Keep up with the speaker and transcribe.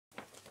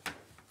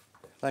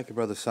Thank you,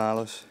 Brother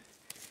Silas.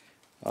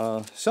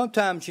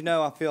 Sometimes,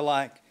 I feel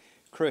like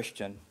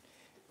Christian.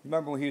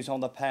 Remember when he was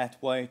on the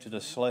pathway to the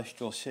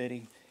celestial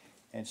city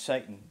and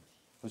Satan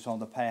was on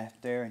the path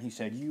there and he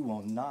said, "You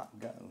will not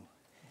go."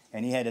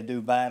 And he had to do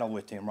battle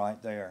with him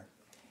right there.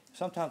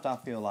 Sometimes I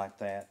feel like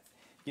that.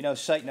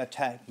 Satan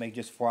attacked me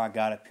just before I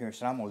got up here and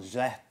said, "I'm going to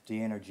zap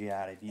the energy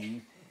out of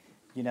you."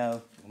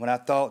 When I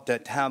thought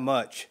that how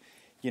much,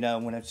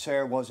 when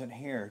Sarah wasn't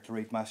here to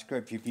read my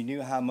scripture, if you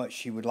knew how much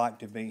she would like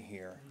to be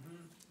here.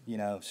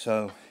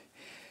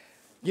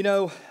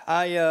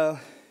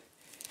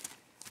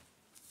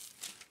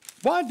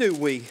 Why do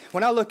we,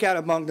 when I look out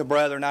among the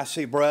brethren, I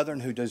see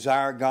brethren who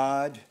desire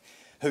God,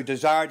 who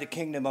desire the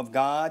kingdom of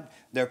God.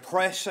 They're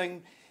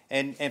pressing,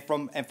 and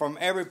from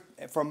every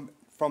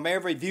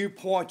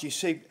viewpoint,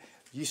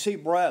 you see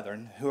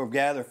brethren who are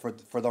gathered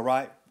for the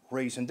right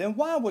reason. Then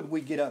why would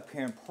we get up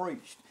here and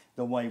preach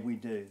the way we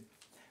do?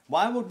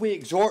 Why would we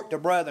exhort the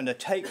brethren to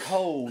take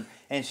hold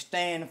and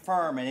stand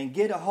firm and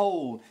get a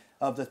hold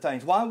of the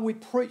things? Why would we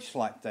preach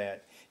like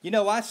that?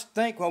 I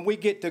think when we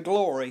get to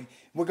glory,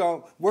 we're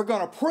going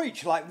to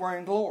preach like we're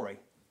in glory.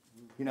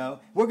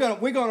 We're going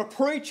to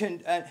preach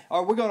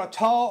or we're going to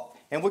talk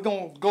and we're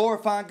going to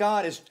glorify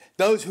God as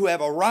those who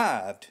have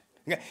arrived.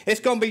 It's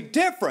going to be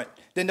different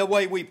than the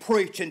way we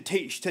preach and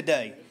teach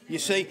today. You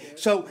see,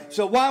 so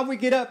why we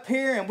get up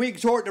here and we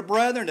exhort the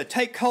brethren to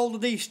take hold of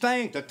these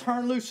things, to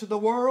turn loose of the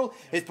world,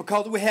 is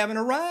because we haven't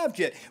arrived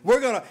yet.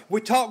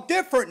 We talk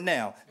different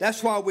now.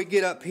 That's why we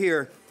get up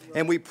here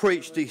and we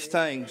preach these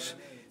things.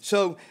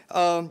 So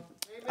I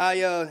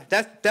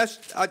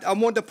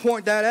wanted to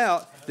point that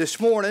out this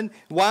morning.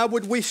 Why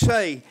would we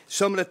say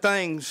some of the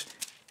things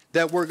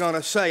that we're going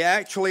to say?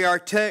 Actually, our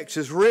text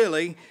is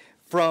really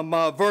from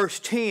verse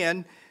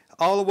 10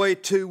 all the way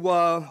to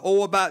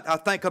about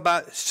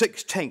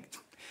 16th,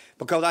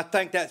 because I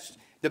think that's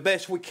the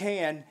best we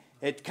can.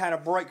 It kind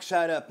of breaks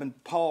that up,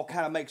 and Paul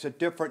kind of makes a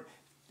different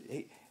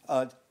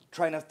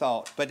train of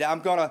thought. But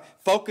I'm going to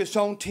focus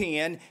on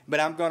 10,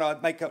 but I'm going to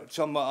make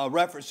some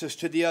references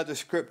to the other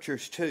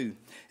scriptures too.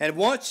 And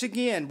once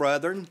again,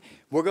 brethren,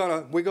 we're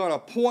going to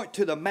point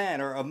to the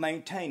manner of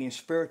maintaining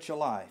spiritual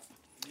life.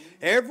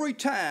 Every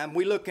time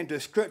we look into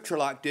scripture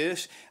like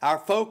this, our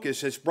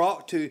focus is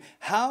brought to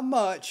how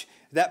much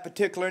that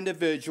particular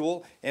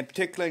individual, and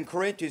particularly in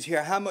Corinthians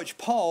here, how much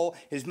Paul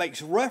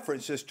makes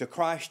references to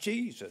Christ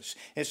Jesus.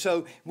 And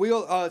so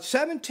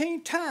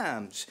 17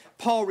 times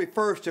Paul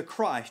refers to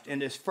Christ in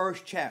this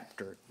first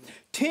chapter.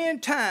 10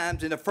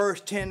 times in the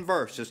first 10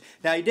 verses.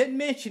 Now he didn't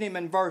mention him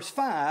in verse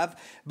 5,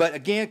 but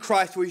again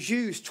Christ was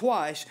used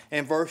twice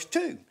in verse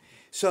 2.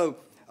 So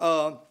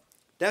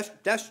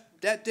that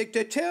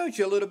tells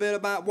you a little bit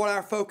about what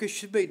our focus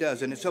should be,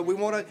 doesn't it? So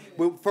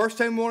first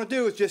thing we want to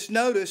do is just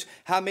notice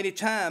how many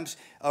times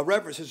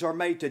references are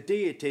made to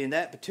deity, and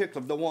that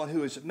particular, the one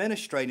who is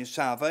administrating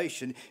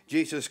salvation,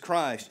 Jesus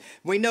Christ.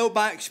 We know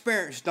by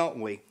experience, don't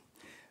we?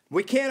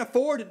 We can't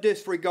afford to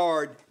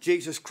disregard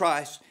Jesus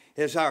Christ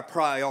as our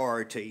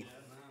priority.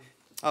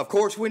 Of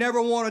course, we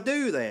never want to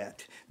do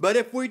that. But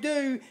if we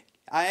do,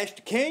 I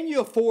ask, can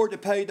you afford to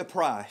pay the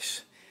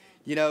price?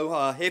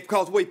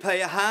 Because we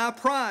pay a high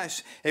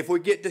price if we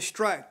get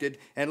distracted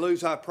and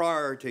lose our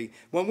priority.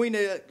 When we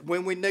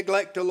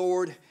neglect the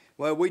Lord,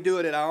 well, we do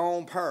it at our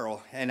own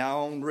peril and our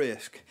own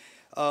risk.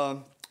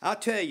 I'll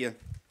tell you,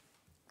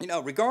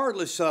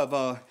 regardless of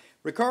the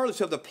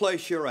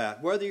place you're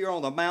at, whether you're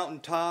on the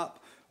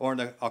mountaintop or in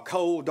a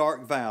cold,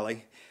 dark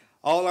valley,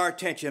 all our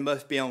attention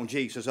must be on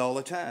Jesus all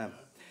the time.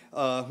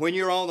 When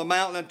you're on the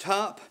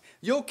mountaintop,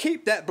 you'll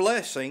keep that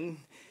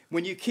blessing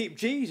when you keep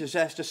Jesus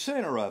as the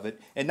center of it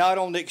and not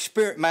on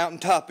the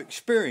mountaintop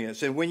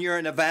experience. And when you're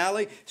in the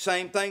valley,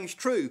 same thing's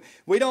true.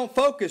 We don't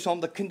focus on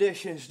the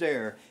conditions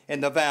there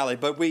in the valley,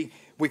 but we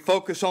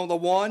focus on the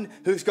one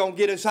who's going to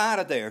get us out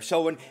of there.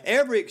 So in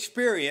every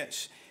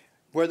experience,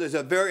 whether it's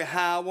a very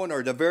high one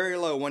or the very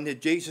low one,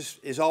 that Jesus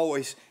is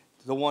always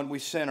the one we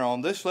center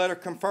on. This letter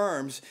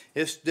confirms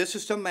this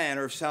is the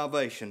manner of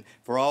salvation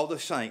for all the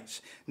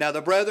saints. Now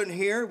the brethren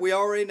here, we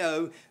already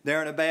know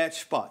they're in a bad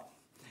spot.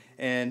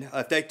 And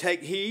if they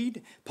take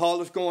heed,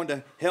 Paul is going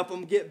to help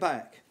them get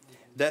back.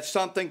 That's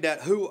something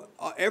that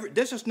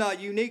this is not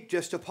unique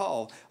just to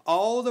Paul.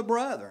 All the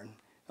brethren,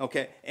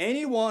 okay,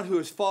 anyone who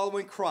is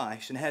following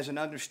Christ and has an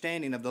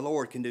understanding of the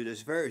Lord can do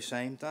this very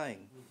same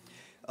thing.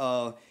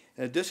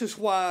 This is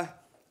why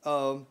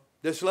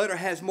this letter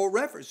has more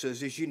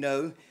references, as you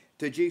know,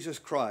 to Jesus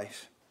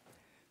Christ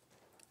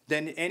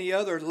than any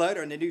other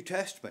letter in the New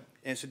Testament,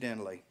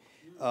 incidentally.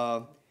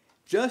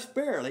 Just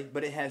barely,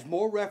 but it has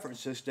more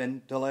references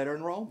than the letter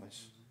in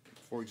Romans,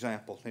 for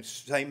example.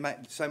 It's the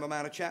same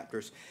amount of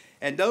chapters.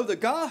 And though the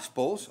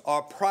Gospels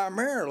are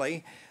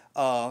primarily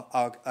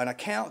an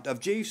account of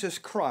Jesus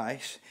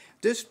Christ,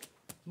 this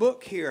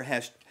book here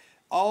has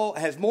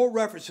more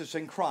references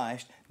in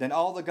Christ than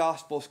all the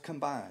Gospels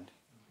combined.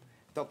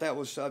 I thought that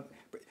was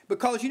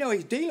because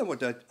he's dealing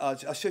with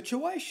a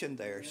situation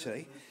there.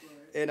 See,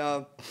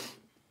 and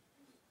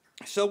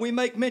so we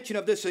make mention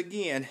of this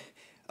again.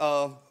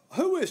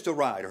 Who is the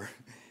writer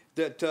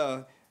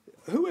that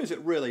who is it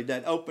really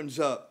that opens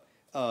up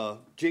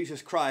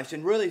Jesus Christ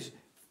and really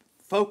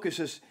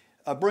focuses,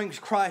 brings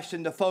Christ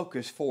into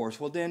focus for us?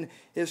 Well, then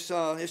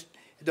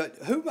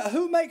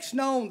who makes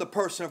known the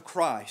person of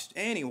Christ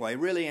anyway?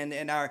 Really, in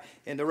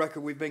the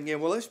record we've been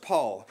given, well, it's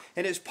Paul,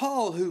 and it's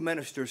Paul who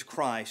ministers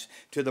Christ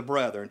to the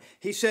brethren.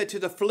 He said to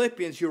the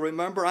Philippians, you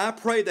remember, I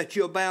pray that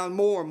you abound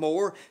more and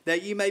more,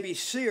 that ye may be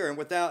sincere and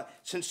without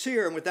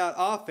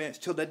offense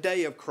till the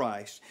day of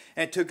Christ.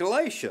 And to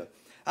Galatia,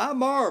 I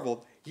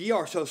marvel. Ye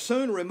are so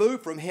soon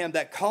removed from him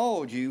that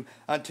called you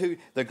unto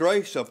the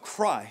grace of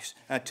Christ,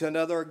 and to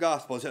another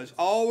gospel. So it's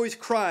always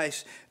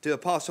Christ to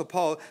Apostle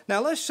Paul.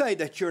 Now let's say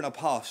that you're an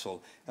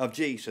apostle of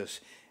Jesus.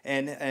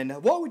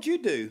 And what would you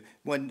do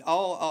when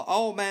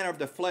all manner of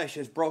the flesh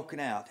is broken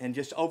out and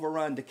just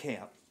overrun the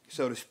camp,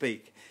 so to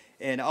speak,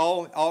 and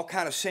all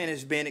kind of sin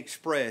is being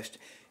expressed?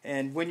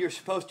 And when you're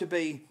supposed to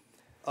be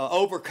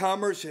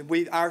overcomers, and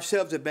we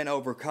ourselves have been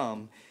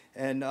overcome,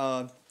 and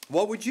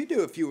what would you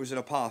do if you was an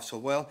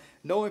apostle? Well,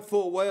 knowing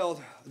full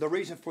well the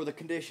reason for the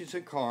conditions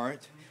in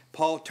Corinth,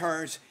 Paul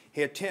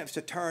attempts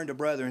to turn the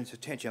brethren's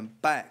attention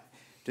back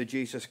to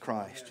Jesus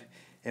Christ.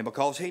 And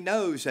because he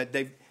knows that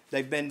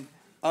they've been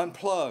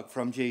unplugged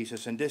from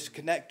Jesus and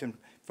disconnected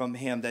from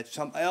him, that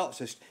something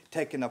else is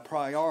taking a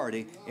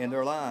priority in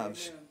their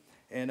lives.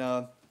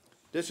 And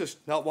this is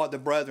not what the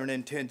brethren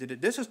intend to do.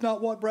 This is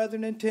not what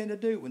brethren intend to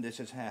do when this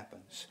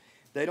happens.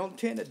 They don't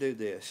tend to do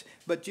this.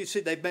 But you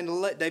see, they've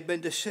been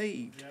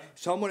deceived. Yeah.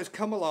 Someone has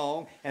come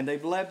along and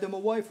they've led them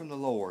away from the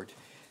Lord.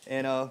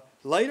 And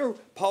later,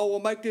 Paul will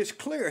make this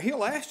clear.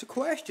 He'll ask the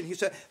question. He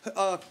said,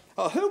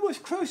 who was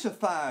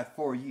crucified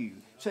for you?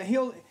 So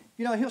he'll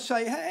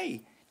say,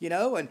 hey,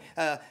 and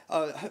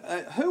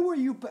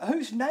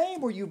whose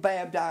name were you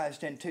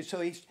baptized into? So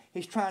he's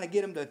trying to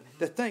get them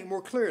to think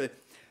more clearly.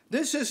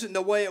 This isn't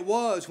the way it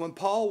was when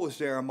Paul was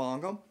there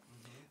among them.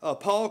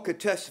 Paul could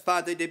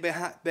testify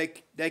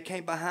that they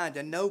came behind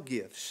to no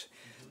gifts.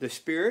 The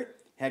Spirit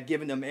had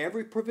given them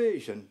every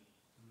provision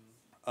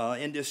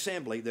in the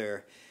assembly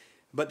there.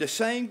 But the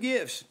same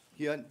gifts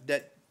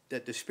that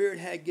the Spirit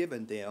had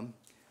given them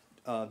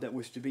that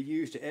was to be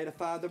used to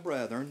edify the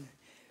brethren,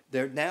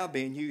 they're now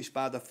being used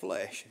by the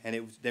flesh.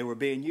 And they were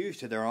being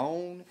used to their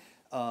own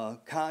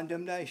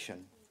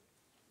condemnation.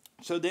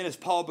 So then as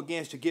Paul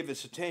begins to give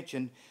his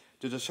attention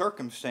to the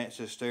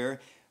circumstances there,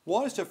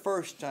 what is the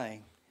first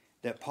thing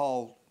that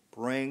Paul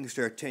brings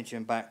their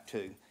attention back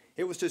to?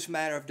 It was this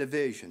matter of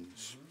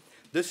divisions.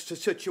 This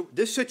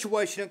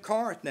situation in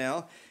Corinth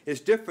now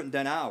is different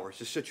than ours,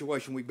 the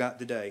situation we've got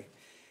today.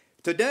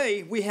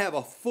 Today, we have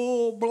a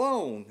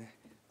full-blown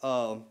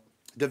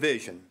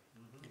division.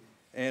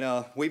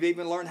 And we've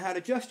even learned how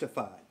to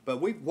justify it. But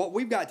what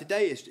we've got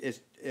today is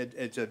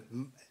a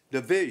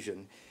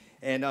division.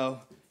 And,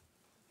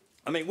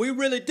 we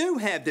really do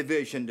have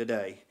division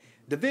today.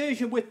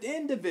 Division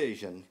within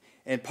division.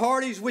 And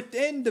parties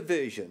within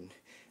division.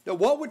 Now,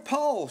 what would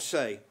Paul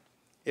say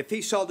if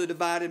he saw the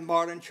divided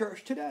modern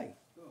church today?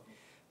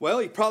 Well,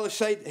 he'd probably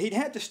say he'd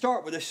have to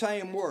start with the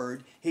same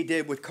word he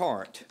did with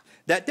Corinth.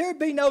 That there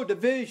be no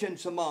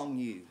divisions among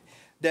you.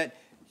 That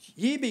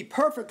ye be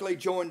perfectly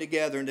joined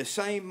together in the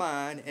same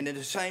mind and in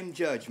the same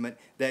judgment,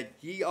 that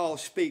ye all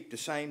speak the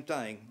same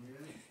thing.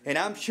 And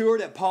I'm sure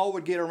that Paul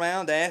would get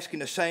around to asking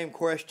the same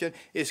question,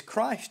 is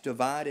Christ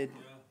divided,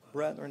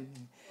 brethren?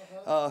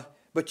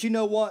 But you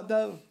know what,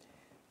 though?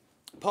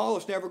 Paul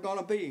is never going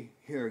to be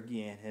here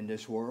again in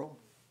this world.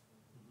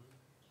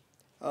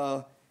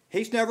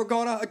 He's never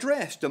going to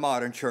address the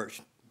modern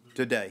church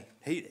today.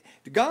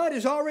 God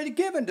has already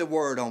given the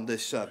word on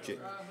this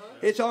subject.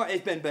 It's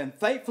been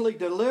faithfully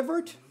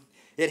delivered.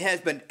 It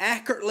has been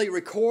accurately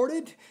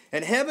recorded.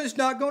 And heaven's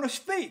not going to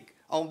speak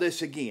on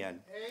this again.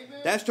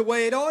 Amen. That's the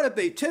way it ought to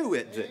be too,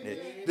 isn't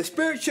it? The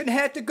Spirit shouldn't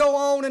have to go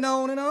on and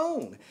on and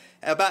on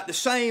about the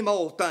same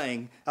old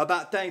thing,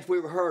 about things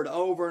we've heard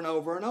over and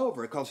over and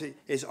over, because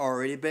it's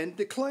already been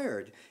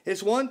declared.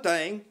 It's one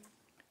thing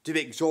to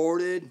be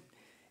exhorted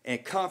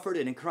and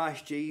comforted in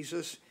Christ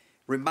Jesus,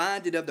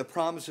 reminded of the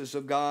promises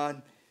of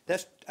God.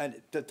 That's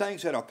the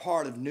things that are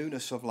part of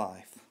newness of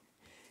life.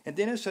 And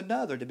then it's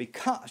another to be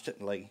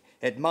constantly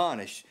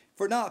admonished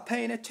for not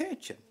paying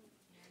attention,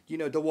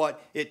 to what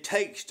it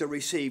takes to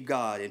receive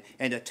God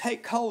and to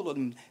take hold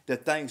of the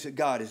things that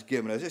God has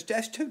given us.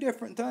 That's two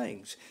different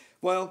things.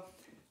 Well,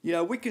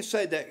 we can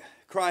say that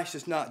Christ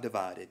is not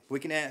divided. We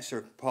can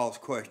answer Paul's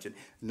question.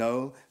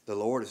 No, the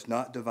Lord is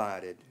not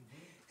divided.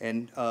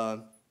 And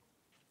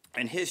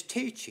his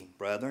teaching,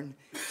 brethren,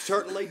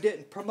 certainly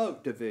didn't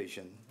promote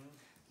division.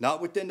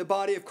 Not within the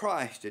body of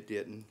Christ, it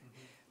didn't.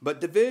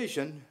 But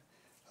division,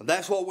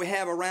 that's what we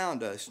have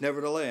around us,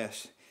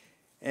 nevertheless.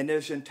 And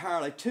there's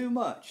entirely too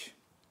much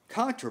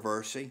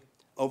controversy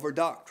over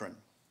doctrine.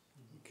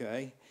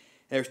 Okay?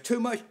 There's too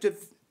much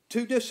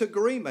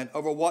disagreement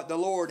over what the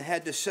Lord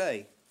had to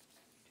say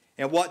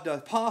and what the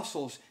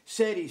apostles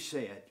said he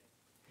said.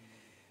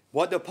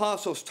 What the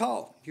apostles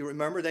taught, you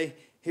remember,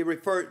 he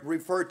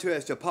referred to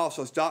as the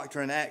apostles'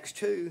 doctrine in Acts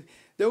 2.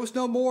 There was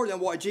no more than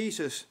what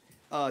Jesus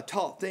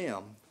taught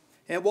them.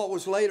 and what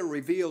was later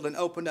revealed and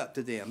opened up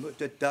to them,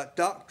 the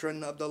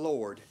doctrine of the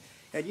Lord.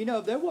 And you know,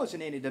 there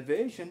wasn't any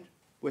division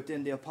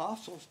within the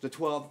apostles, the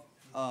 12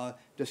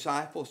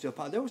 disciples.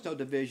 There was no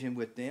division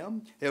with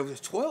them. There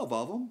was 12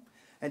 of them.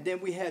 And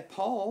then we had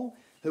Paul,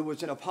 who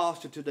was an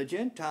apostle to the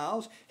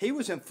Gentiles. He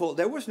was in full,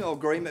 there was no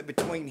agreement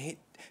between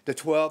the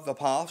 12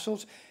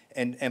 apostles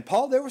and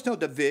Paul. There was no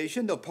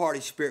division, no party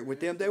spirit with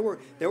them. They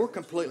were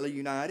completely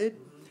united.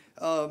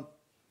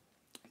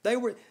 They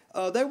were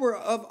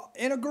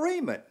in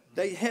agreement.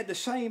 They had the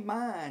same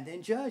mind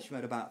and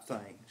judgment about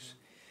things.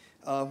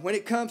 When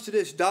it comes to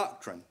this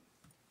doctrine,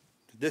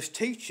 this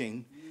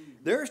teaching,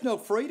 there's no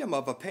freedom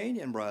of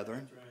opinion,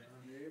 brethren.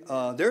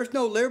 There's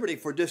no liberty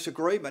for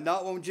disagreement,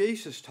 not when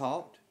Jesus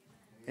taught.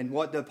 And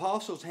what the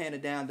apostles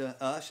handed down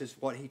to us is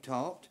what he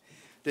taught.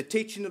 The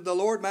teaching of the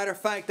Lord, matter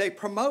of fact, they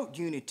promote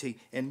unity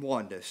and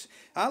oneness.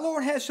 Our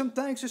Lord has some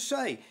things to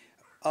say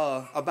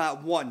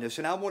about oneness,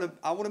 and I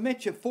want to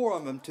mention 4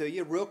 of them to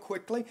you real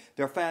quickly.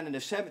 They're found in the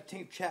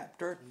 17th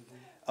chapter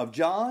of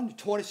John,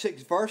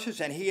 26 verses,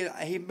 and he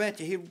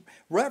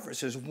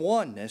references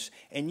oneness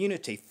and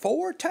unity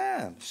 4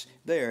 times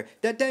there.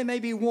 That they may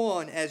be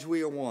one as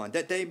we are one.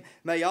 That they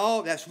may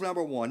all, that's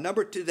number 1.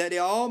 Number 2, that they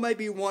all may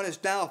be one as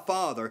thou,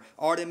 Father,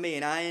 art in me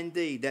and I in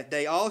thee. That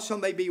they also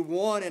may be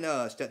one in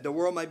us, that the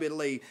world may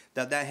believe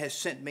that thou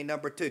hast sent me.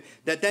 Number 2,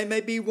 that they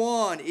may be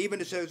one, even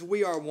as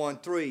we are one.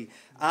 3,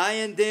 I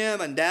in them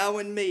and thou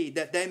in me,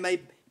 that they may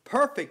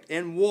perfect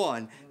in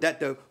one, that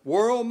the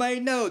world may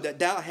know that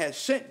thou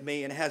hast sent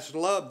me and hast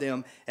loved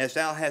them as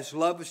thou hast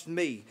loved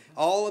me.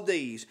 All of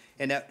these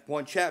in that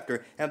 1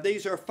 chapter. And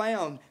these are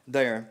found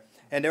there.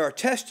 And they're a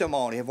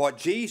testimony of what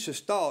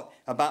Jesus thought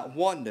about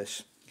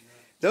oneness.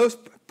 Those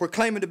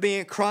proclaiming to be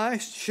in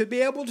Christ should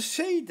be able to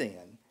see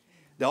then.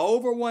 The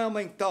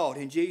overwhelming thought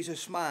in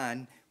Jesus'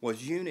 mind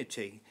was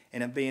unity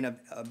and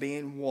of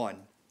being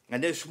one.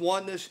 And this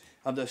oneness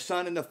of the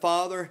Son and the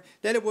Father,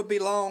 that it would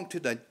belong to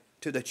the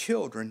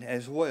children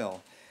as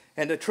well.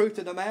 And the truth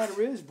of the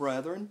matter is,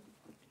 brethren,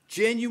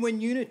 genuine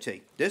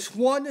unity, this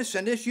oneness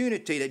and this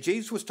unity that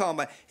Jesus was talking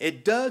about,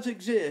 it does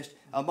exist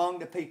among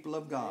the people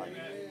of God.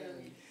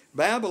 Amen.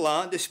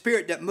 Babylon, the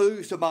spirit that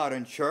moves the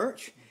modern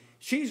church,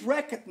 she's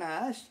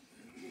recognized,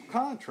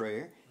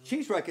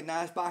 she's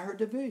recognized by her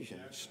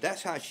divisions.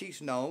 That's how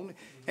she's known.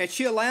 And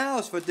she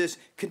allows for this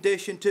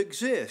condition to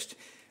exist.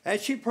 And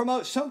she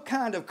promotes some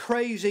kind of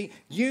crazy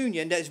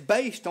union that's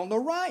based on the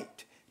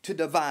right to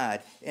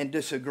divide and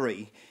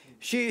disagree.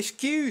 She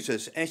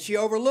excuses and she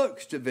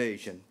overlooks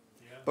division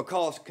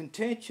because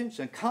contentions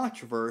and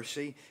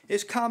controversy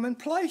is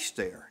commonplace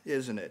there,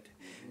 isn't it?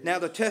 Now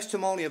the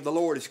testimony of the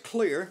Lord is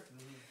clear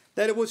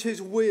that it was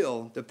his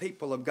will the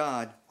people of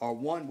God are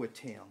one with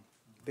him,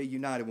 be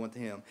united with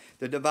him.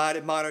 The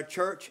divided modern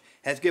church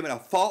has given a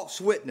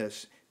false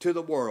witness to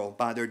the world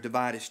by their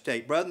divided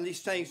state. Brethren,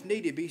 these things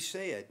need to be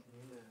said.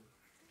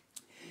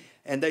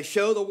 And they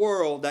show the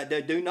world that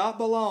they do not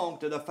belong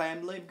to the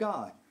family of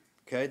God.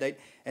 Okay,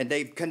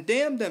 they've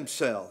condemned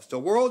themselves. The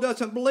world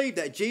doesn't believe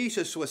that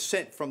Jesus was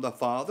sent from the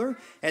Father,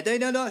 and they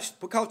do not,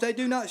 because they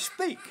do not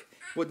speak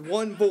with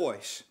one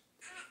voice.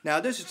 Now,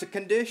 this is a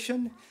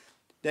condition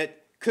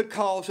that could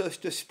cause us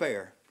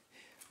despair,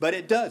 but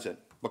it doesn't,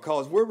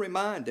 because we're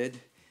reminded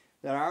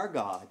that our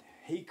God,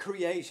 he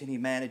creates and he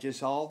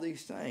manages all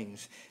these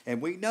things, and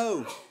we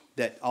know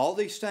that all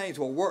these things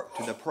will work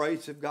to the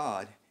praise of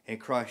God in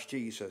Christ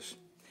Jesus.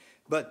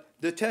 But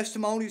the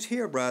testimonies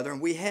here, brethren,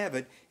 we have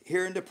it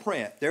here in the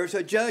print. There's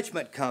a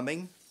judgment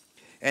coming,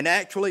 and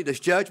actually this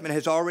judgment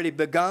has already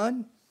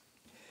begun.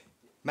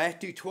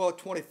 Matthew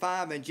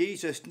 12:25, and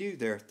Jesus knew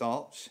their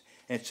thoughts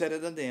and said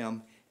unto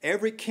them,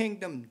 every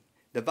kingdom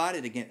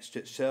divided against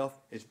itself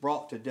is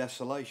brought to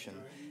desolation.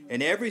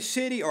 And every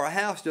city or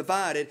house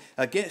divided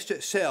against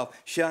itself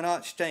shall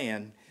not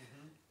stand.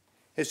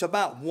 It's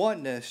about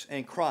oneness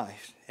in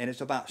Christ, and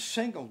it's about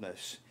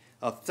singleness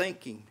of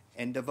thinking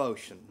and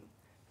devotion.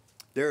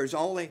 There is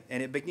only,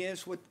 and it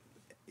begins with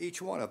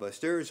each one of us,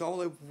 there is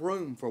only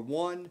room for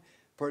one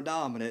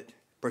predominant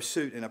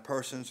pursuit in a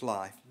person's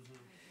life.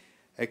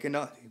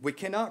 We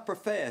cannot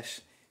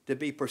profess to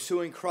be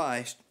pursuing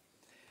Christ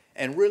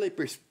and really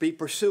be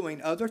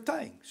pursuing other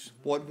things,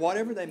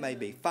 whatever they may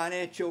be,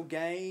 financial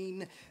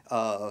gain,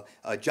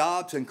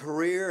 jobs and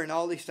career and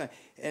all these things.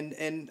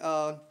 And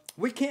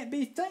we can't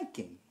be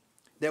thinking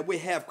that we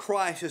have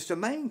Christ as the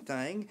main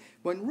thing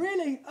when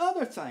really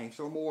other things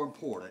are more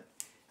important.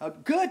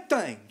 Good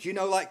things,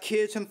 like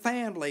kids and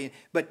family,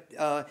 but,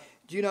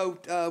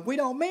 we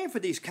don't mean for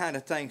these kind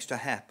of things to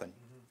happen.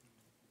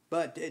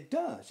 But it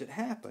does, it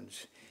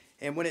happens.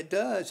 And when it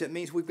does, it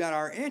means we've got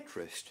our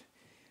interest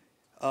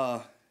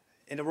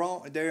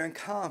they're in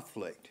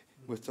conflict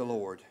with the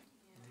Lord.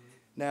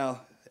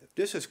 Now,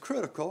 this is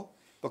critical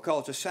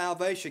because the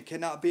salvation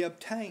cannot be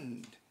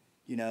obtained.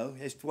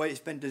 It's the way it's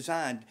been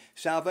designed.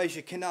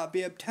 Salvation cannot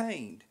be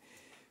obtained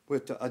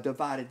with a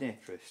divided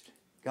interest.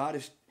 God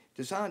has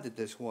designed it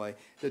this way.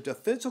 That the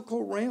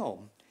physical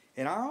realm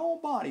and our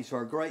own bodies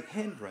are a great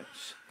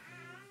hindrance.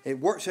 It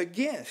works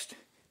against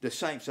the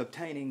saints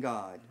obtaining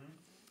God.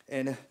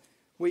 And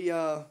we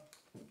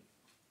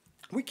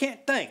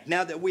can't think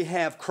now that we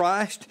have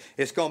Christ,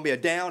 it's going to be a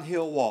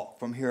downhill walk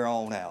from here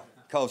on out.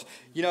 Because,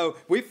 you know,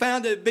 we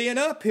found it to be an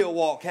uphill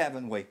walk,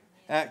 haven't we?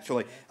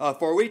 Actually,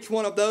 for each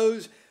one of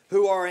those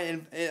who are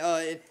in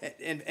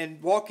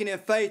walking in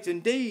faith,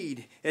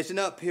 indeed, it's an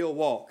uphill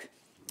walk.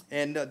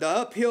 And the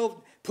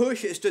uphill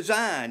push is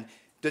designed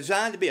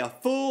to be a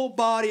full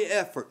body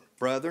effort,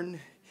 brethren.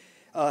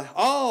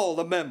 All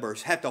the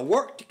members have to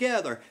work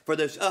together for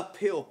this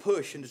uphill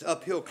push and this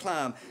uphill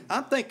climb.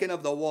 I'm thinking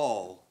of the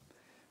wall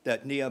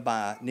that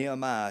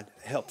Nehemiah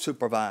helped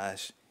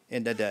supervise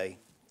in the day.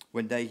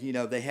 When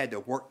they had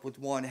to work with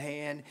one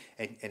hand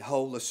and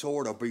hold the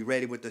sword or be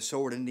ready with the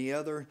sword in the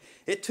other.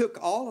 It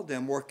took all of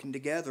them working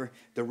together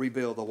to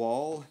rebuild the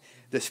wall.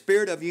 The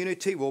spirit of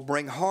unity will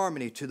bring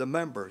harmony to the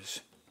members.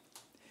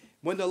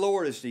 When the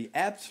Lord is the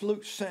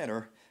absolute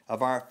center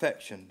of our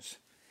affections,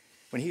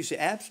 when He's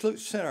the absolute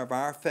center of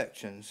our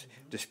affections,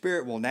 the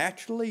Spirit will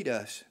naturally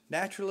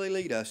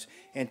lead us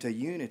into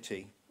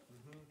unity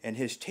and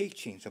His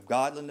teachings of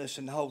godliness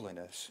and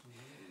holiness.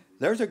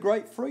 There's a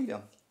great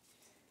freedom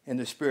in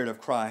the Spirit of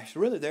Christ.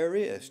 Really, there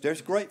is.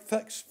 There's great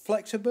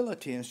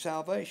flexibility in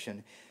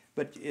salvation,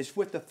 but it's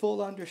with the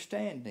full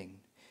understanding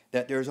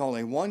that there's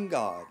only one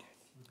God,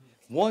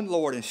 one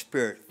Lord and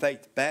Spirit,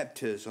 faith,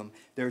 baptism.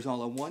 There's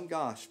only one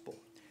gospel.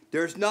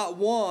 There's not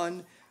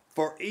one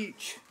for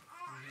each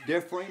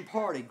differing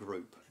party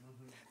group.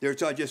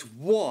 There's just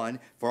one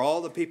for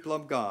all the people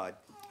of God.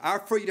 Our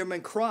freedom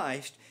in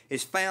Christ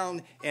is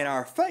found in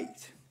our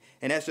faith.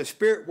 And as the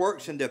Spirit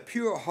works in the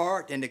pure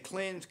heart and the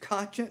cleansed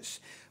conscience,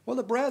 well,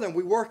 the brethren,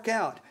 we work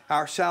out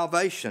our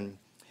salvation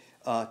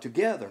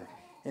together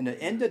in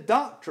the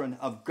doctrine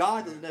of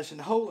godliness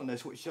and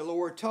holiness, which the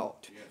Lord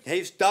taught. Yes.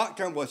 His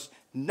doctrine was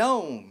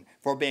known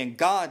for being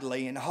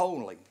godly and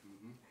holy.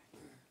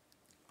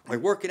 We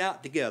work it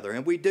out together,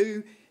 and we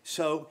do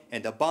so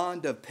in the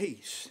bond of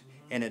peace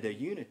and in the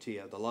unity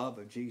of the love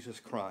of Jesus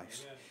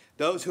Christ. Yes.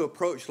 Those who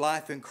approach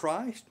life in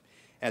Christ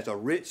as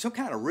some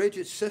kind of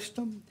rigid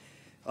system,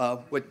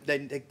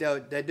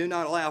 they do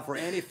not allow for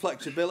any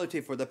flexibility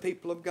for the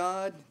people of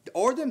God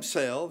or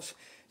themselves.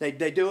 They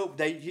do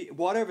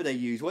whatever they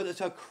use, whether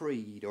it's a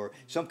creed or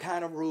some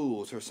kind of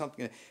rules or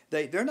something.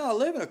 They're not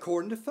living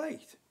according to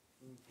faith.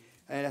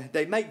 And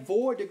they make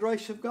void the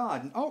grace of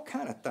God and all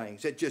kind of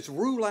things that just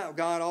rule out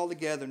God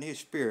altogether in His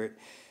Spirit.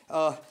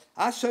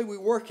 I say we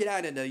work it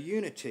out in the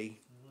unity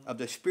of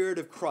the Spirit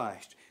of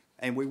Christ,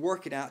 and we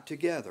work it out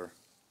together.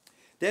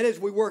 That is,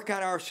 we work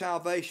out our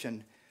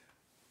salvation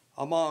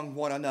among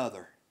one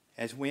another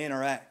as we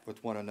interact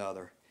with one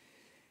another.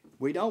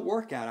 We don't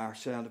work out our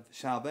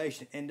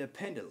salvation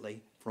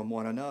independently from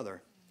one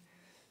another.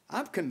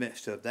 I'm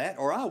convinced of that,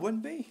 or I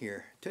wouldn't be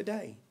here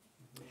today.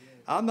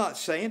 I'm not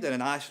saying that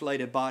an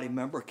isolated body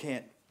member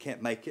can't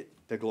make it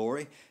to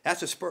glory.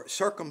 That's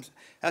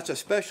a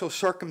special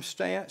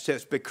circumstance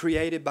that's been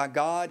created by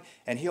God,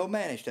 and He'll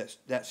manage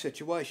that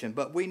situation.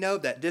 But we know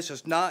that this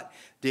is not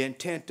the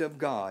intent of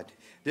God.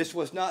 This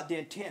was not the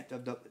intent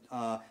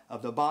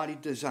of the body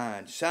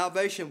design.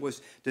 Salvation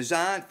was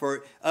designed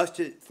for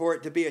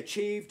it to be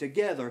achieved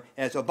together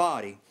as a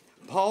body.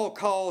 Paul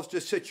calls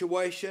this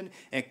situation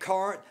in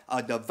Corinth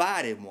a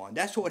divided one.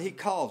 That's what he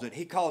calls it.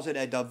 He calls it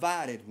a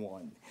divided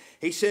one.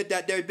 He said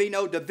that there'd be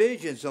no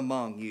divisions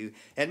among you.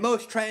 And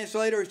most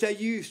translators, they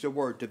use the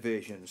word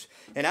divisions.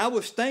 And I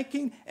was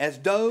thinking as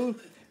though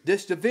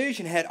this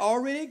division had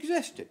already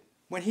existed.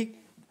 When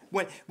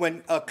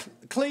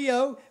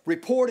Cleo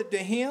reported to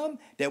him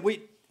that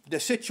the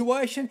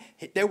situation,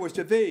 there was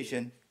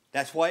division.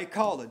 That's why he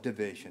called it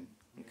division.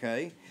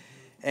 Okay?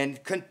 And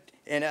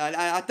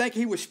I think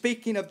he was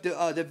speaking of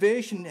the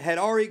division had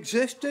already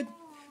existed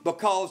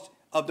because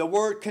of the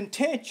word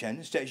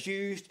contentions that's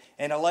used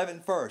in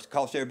 11th verse,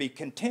 because there be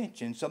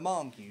contentions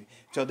among you.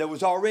 So there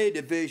was already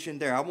division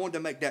there. I wanted to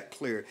make that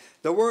clear.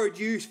 The word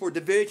used for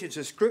divisions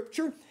in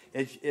Scripture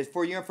is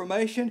for your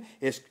information,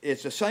 it's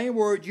the same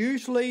word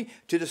usually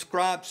to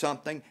describe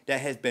something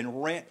that has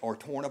been rent or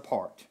torn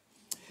apart.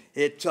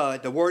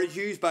 The word is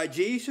used by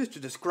Jesus to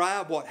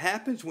describe what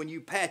happens when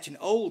you patch an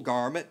old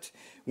garment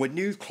with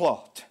new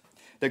cloth.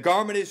 The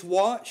garment is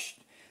washed,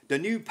 the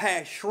new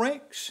patch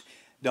shrinks,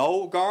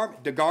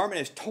 the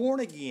garment is torn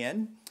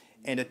again,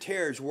 and the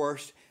tear is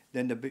worse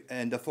than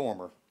the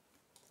former.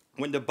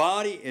 When the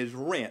body is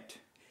rent,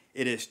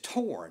 it is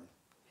torn,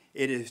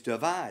 it is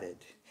divided.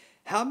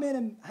 How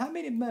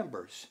many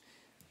members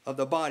of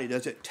the body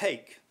does it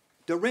take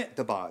to rent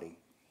the body?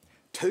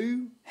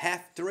 2,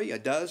 half 3, a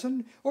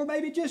dozen, or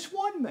maybe just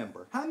one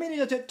member? How many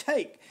does it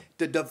take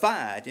to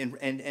divide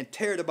and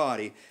tear the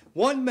body?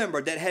 One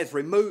member that has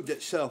removed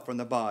itself from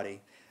the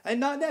body. And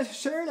not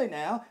necessarily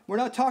now, we're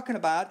not talking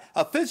about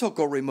a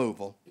physical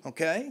removal,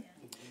 okay?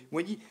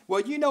 In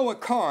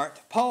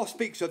Corinth, Paul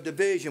speaks of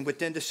division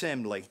within the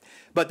assembly,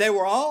 but they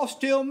were all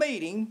still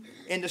meeting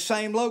in the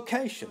same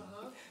location.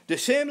 The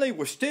assembly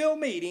was still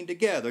meeting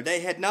together. They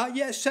had not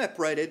yet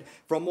separated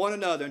from one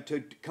another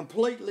into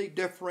completely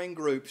differing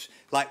groups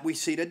like we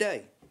see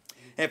today.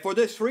 And for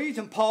this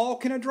reason, Paul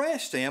can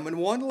address them in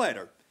one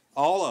letter,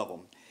 all of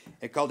them.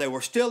 because they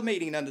were still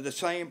meeting under the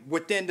same,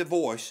 within the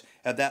voice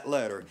of that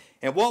letter.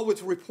 And what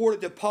was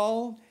reported to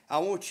Paul, I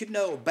want you to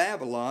know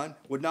Babylon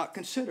would not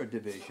consider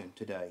division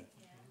today.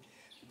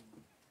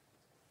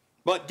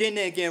 But then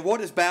again, what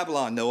does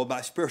Babylon know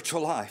about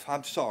spiritual life?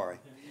 I'm sorry.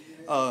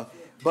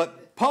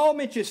 But Paul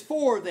mentions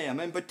 4 of them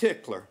in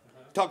particular,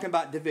 talking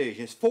about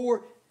divisions,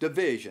 4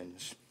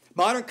 divisions.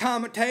 Modern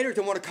commentators,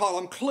 they want to call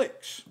them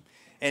cliques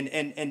and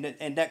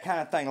that kind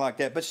of thing like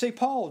that. But see,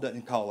 Paul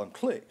doesn't call them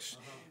cliques.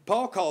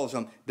 Paul calls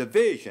them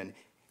division.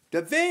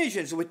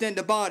 Divisions within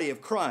the body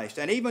of Christ.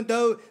 And even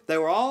though they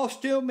were all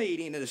still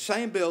meeting in the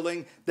same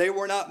building, they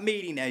were not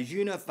meeting as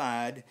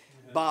unified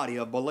body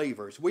of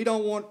believers. We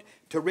don't want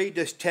to read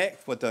this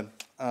text with a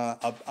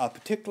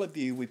particular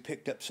view we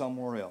picked up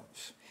somewhere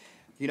else.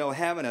 You know,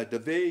 having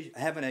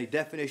a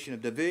definition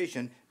of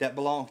division that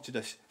belongs to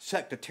the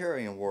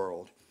sectarian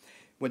world.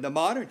 When the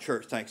modern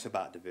church thinks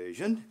about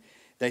division,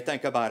 they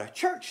think about a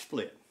church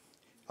split.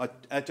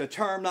 It's a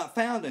term not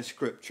found in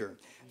Scripture.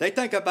 They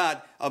think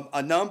about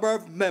a number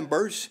of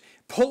members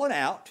pulling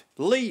out,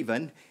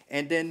 leaving,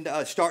 and then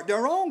start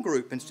their own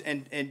group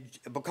and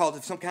because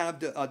of some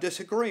kind of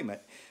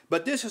disagreement.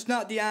 But this is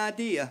not the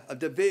idea of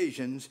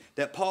divisions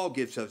that Paul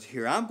gives us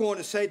here. I'm going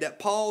to say that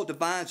Paul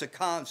defines the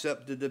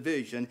concept of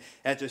division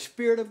as the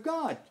Spirit of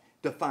God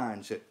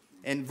defines it.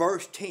 In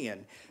verse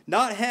 10,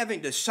 not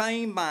having the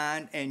same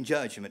mind and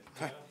judgment.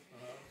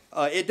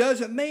 It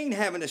doesn't mean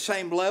having the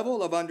same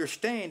level of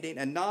understanding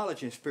and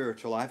knowledge in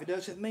spiritual life. It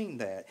doesn't mean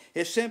that.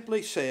 It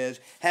simply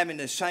says having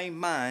the same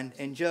mind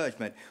and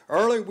judgment.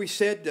 Earlier we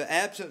said the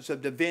absence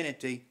of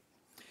divinity,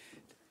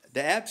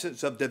 the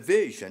absence of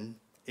division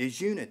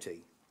is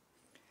unity.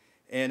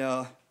 And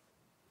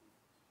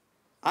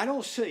I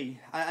don't see,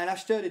 and I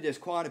studied this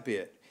quite a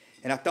bit,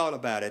 and I thought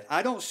about it.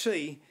 I don't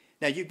see,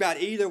 now you've got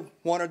either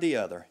one or the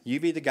other.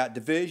 You've either got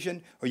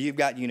division or you've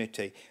got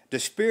unity. The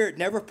Spirit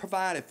never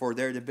provided for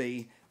there to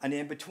be an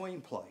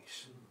in-between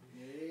place.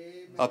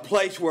 Amen. A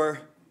place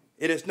where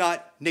it is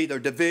not neither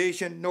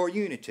division nor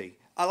unity.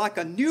 I like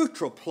a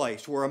neutral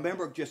place where a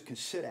member just can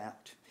sit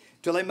out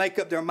till they make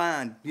up their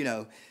mind, you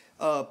know.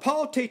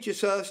 Paul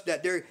teaches us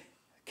that there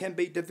can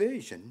be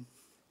division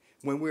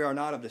when we are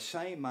not of the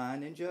same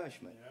mind and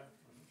judgment.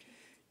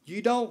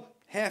 You don't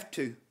have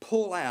to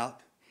pull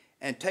out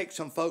and take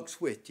some folks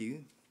with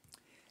you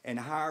and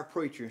hire a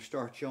preacher and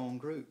start your own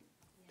group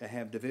to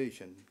have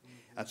division.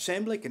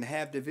 Assembly can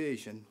have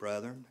division,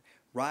 brethren,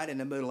 right in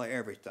the middle of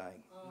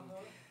everything.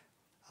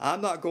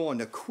 I'm not going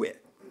to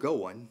quit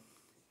going.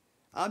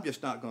 I'm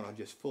just not going to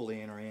just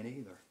fully enter in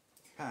either.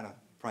 Kind of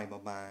frame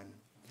of mind.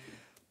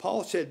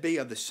 Paul said, be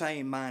of the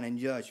same mind and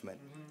judgment.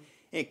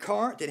 In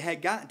Corinth, it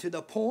had gotten to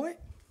the point,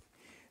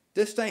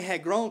 this thing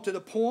had grown to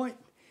the point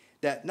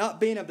that not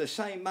being of the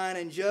same mind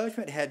and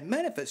judgment had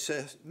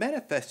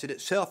manifested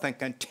itself in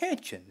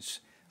contentions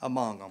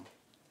among them.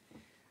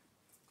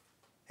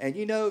 And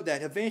you know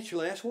that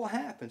eventually that's what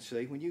happens,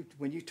 see,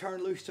 when you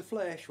turn loose the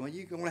flesh, when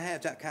you're going to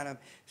have that kind of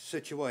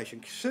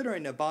situation.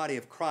 Considering the body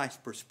of Christ's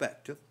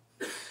perspective,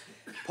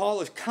 Paul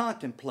is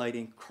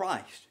contemplating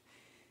Christ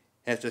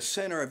as the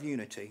center of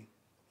unity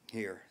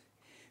here.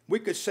 We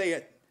could say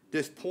at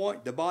this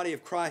point, the body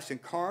of Christ in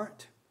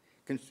Corinth,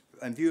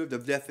 in view of the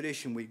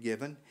definition we've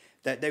given,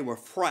 that they were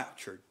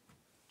fractured,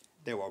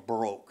 they were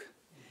broke,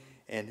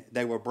 and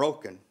they were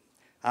broken.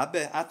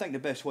 I think the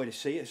best way to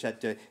see it is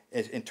that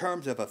in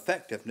terms of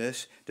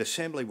effectiveness, the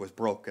assembly was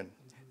broken.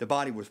 The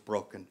body was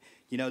broken.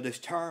 You know, this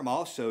term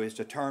also is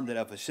the term that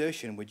a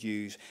physician would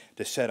use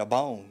to set a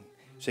bone.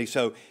 See,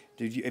 so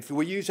if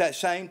we use that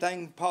same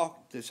thing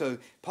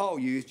Paul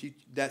used,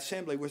 that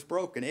assembly was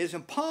broken. It is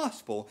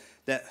impossible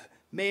that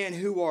men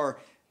who are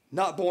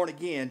not born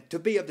again to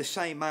be of the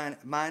same mind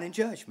and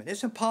judgment.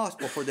 It's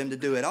impossible for them to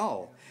do it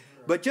all.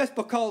 But just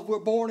because we're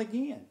born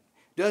again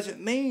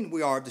doesn't mean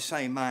we are of the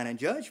same mind and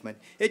judgment.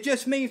 It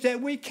just means that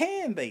we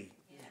can be.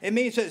 It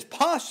means that it's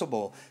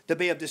possible to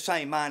be of the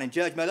same mind and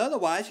judgment.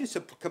 Otherwise, it's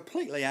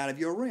completely out of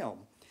your realm.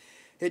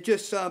 It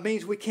just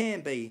means we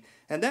can be.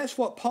 And that's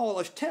what Paul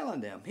is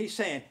telling them. He's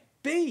saying,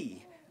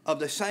 be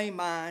of the same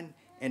mind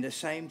and the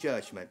same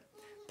judgment.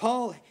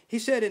 Paul, he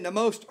said in the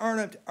most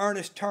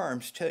earnest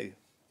terms too.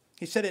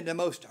 He said in the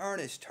most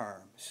earnest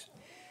terms.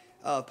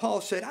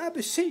 Paul said, I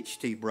beseech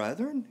thee,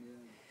 brethren,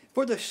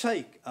 for the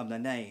sake of the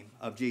name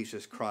of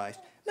Jesus Christ,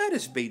 let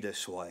us be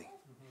this way.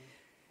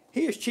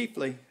 He is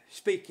chiefly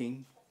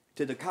speaking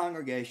to the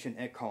congregation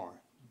at Corinth,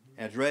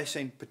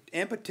 addressing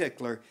in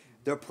particular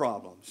their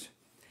problems.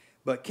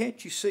 But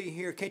can't you see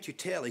here, can't you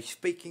tell he's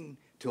speaking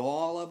to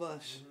all of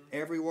us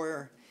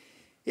everywhere?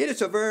 It is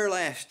the very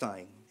last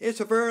thing. It's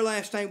the very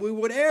last thing we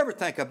would ever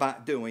think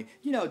about doing,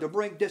 you know, to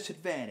bring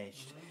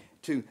disadvantage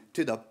to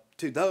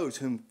those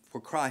whom for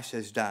Christ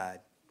has died.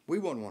 We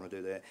wouldn't want to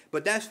do that.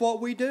 But that's what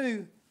we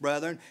do,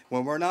 brethren,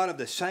 when we're not of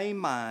the same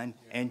mind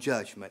and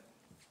judgment.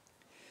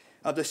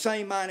 Of the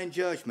same mind and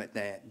judgment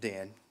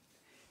then.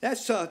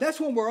 That's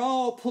when we're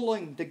all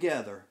pulling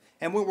together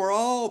and when we're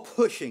all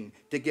pushing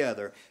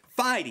together.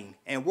 fighting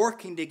and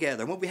working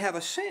together, when we have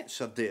a sense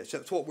of this,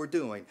 that's what we're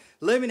doing.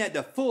 Living at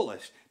the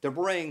fullest to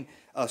bring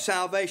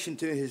salvation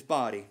to his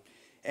body.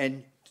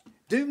 And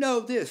do know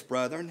this,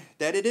 brethren,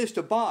 that it is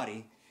the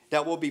body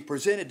that will be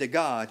presented to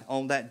God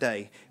on that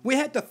day. We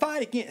have to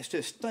fight against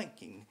this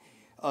thinking,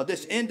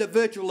 this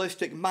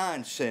individualistic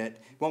mindset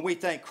when we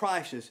think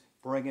Christ is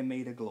bringing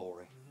me to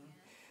glory.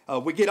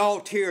 We get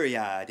all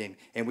teary-eyed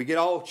and we get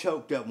all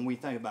choked up when we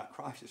think about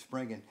Christ is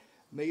bringing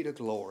me to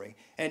glory.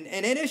 And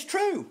it is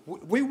true.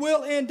 We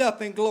will end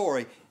up in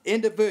glory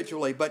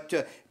individually. But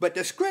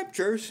the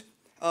Scriptures,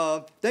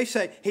 they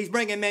say he's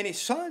bringing many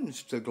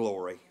sons to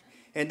glory.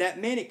 And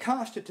that many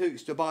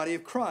constitutes the body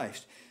of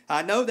Christ.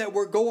 I know that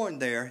we're going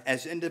there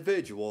as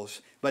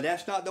individuals, but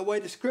that's not the way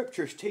the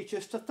Scriptures teach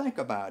us to think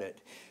about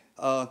it.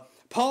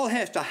 Paul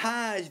has the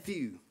highest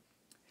view,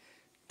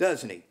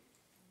 doesn't he?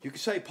 You can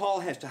say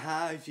Paul has the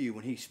highest view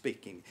when he's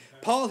speaking.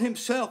 Paul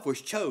himself was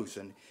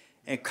chosen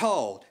and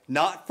called,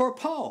 not for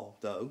Paul,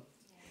 though,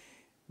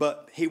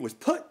 but he was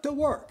put to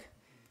work.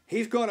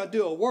 He's going to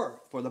do a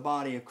work for the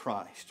body of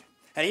Christ.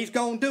 And he's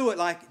going to do it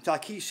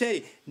like he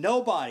said.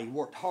 Nobody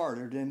worked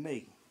harder than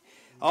me.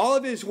 All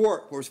of his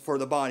work was for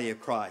the body of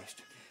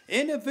Christ.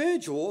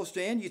 Individuals,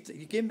 then,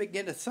 you can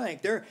begin to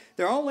think, they're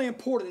only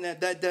important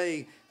that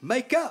they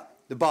make up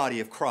the body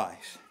of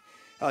Christ.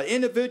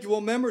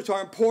 Individual members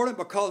are important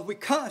because we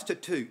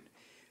constitute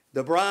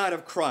the bride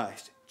of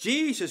Christ.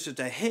 Jesus is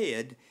the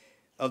head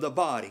of the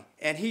body,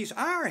 and he's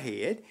our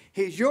head.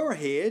 He's your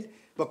head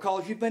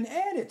because you've been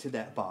added to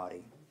that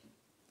body.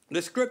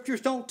 The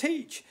Scriptures don't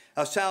teach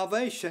a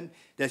salvation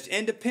that's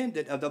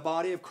independent of the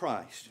body of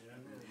Christ.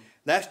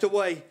 That's the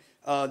way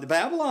the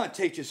Babylon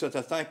teaches us,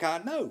 I think I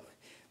know.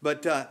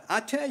 But I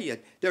tell you,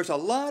 there's a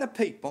lot of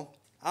people.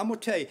 I'm going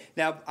to tell you,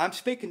 now I'm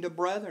speaking to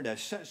brethren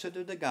that's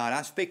sensitive to God.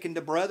 I'm speaking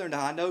to brethren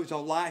that I know is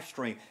on live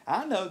stream.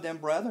 I know them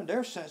brethren,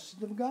 they're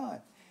sensitive to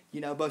God.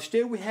 But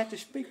still we have to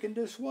speak in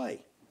this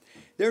way.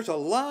 There's a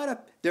lot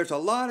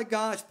of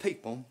God's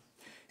people.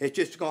 It's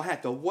just going to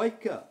have to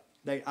wake up.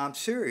 I'm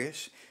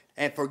serious.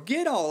 And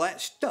forget all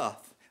that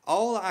stuff,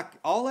 all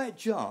that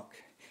junk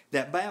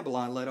that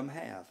Babylon let them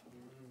have.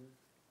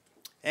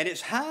 And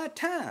it's high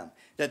time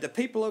that the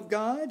people of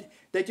God,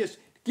 they just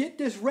get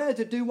this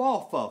residue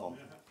off of them.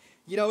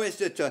 It's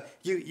that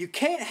you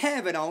can't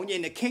have it on you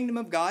in the kingdom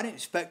of God and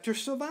expect to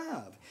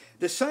survive.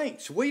 The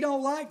saints, we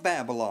don't like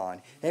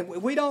Babylon, and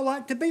we don't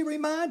like to be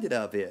reminded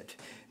of it.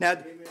 Now,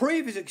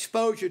 previous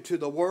exposure to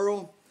the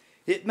world,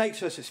 it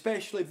makes us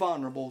especially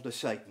vulnerable to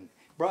Satan.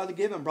 Brother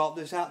Given brought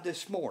this out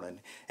this morning.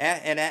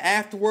 And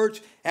afterwards,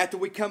 after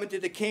we come into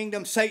the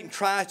kingdom, Satan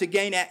tries to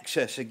gain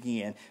access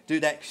again through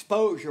that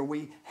exposure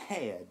we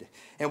had.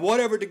 And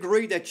whatever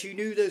degree that you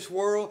knew this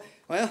world,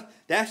 well,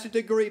 that's the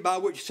degree by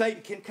which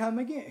Satan can come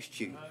against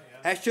you.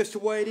 That's just the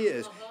way it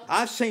is.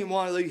 I've seen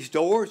one of these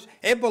doors.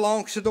 It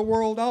belongs to the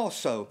world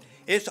also.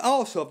 It's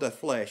also of the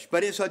flesh,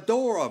 but it's a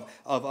door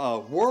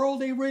of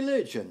worldly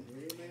religion.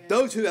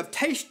 Those who have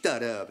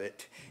tasted of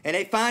it, and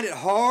they find it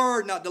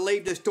hard not to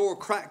leave this door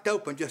cracked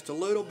open just a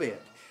little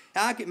bit.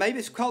 Maybe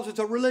it's because it's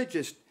a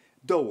religious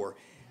door.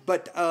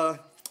 But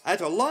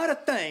there's a lot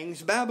of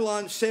things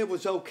Babylon said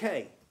was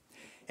okay.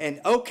 And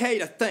okay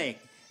to think.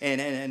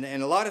 And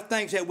a lot of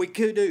things that we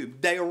could do,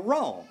 they are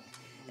wrong.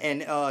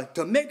 And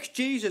to mix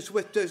Jesus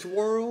with this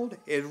world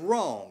is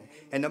wrong.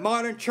 And the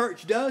modern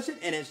church does it,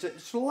 and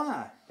it's a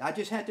lie. I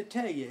just have to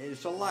tell you,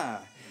 it's a lie.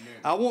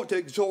 Amen. I want to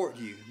exhort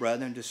you,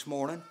 brethren, this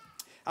morning.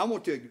 I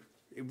want to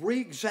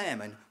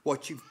re-examine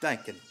what you're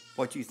thinking.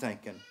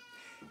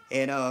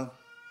 And I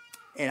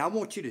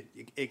want you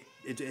to,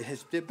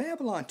 did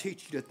Babylon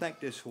teach you to think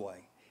this way?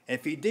 And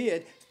if he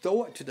did,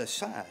 throw it to the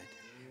side.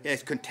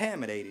 It's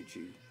contaminated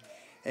you.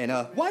 And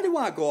why do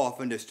I go off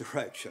in this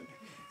direction?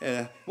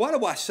 Why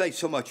do I say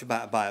so much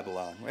about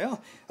Babylon?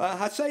 Well,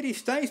 I say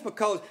these things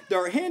because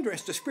they're a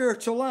hindrance to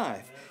spiritual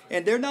life.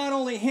 And they're not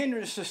only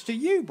hindrances to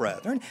you,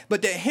 brethren,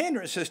 but they're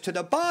hindrances to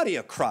the body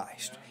of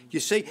Christ. You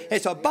see,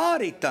 it's a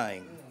body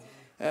thing.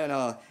 And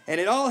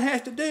it all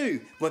has to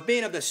do with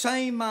being of the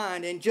same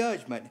mind and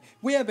judgment.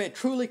 We have been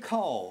truly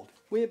called.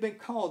 We have been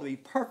called to be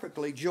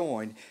perfectly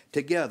joined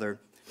together.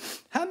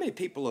 How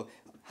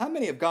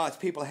many of God's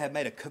people have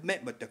made a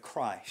commitment to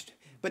Christ,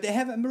 but they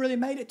haven't really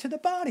made it to the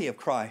body of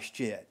Christ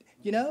yet?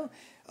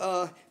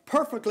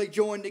 Perfectly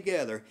joined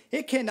together.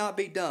 It cannot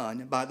be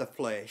done by the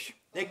flesh.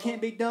 It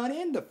can't be done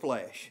in the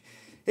flesh.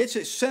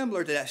 It's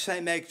similar to that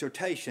same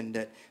exhortation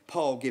that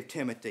Paul gave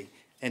Timothy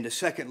in the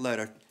second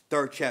letter,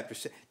 3rd chapter,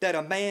 that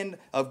a man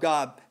of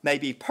God may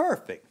be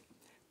perfect,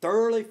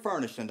 thoroughly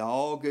furnished unto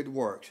all good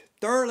works,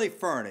 thoroughly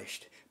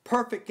furnished,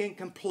 perfect and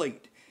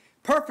complete,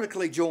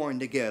 perfectly joined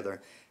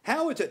together.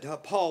 How is it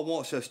that Paul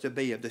wants us to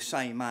be of the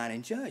same mind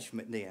and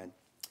judgment then?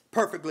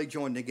 Perfectly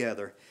joined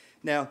together.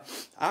 Now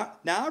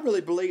I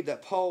really believe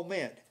that Paul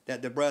meant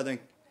that the brethren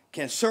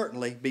can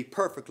certainly be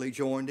perfectly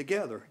joined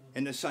together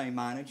in the same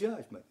mind and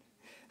judgment.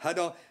 I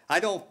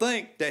don't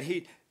think that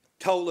he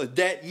told us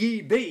that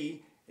ye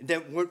be,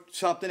 that we're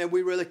something that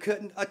we really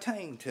couldn't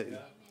attain to.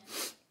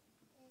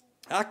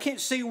 I can't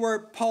see where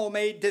Paul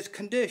made this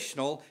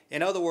conditional.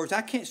 In other words,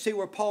 I can't see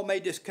where Paul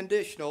made this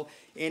conditional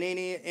in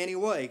any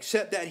way,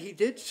 except that he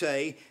did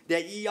say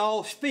that ye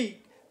all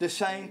speak the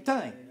same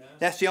thing.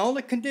 That's the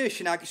only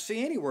condition I can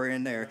see anywhere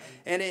in there.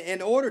 And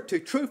in order to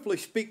truthfully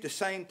speak the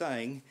same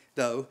thing,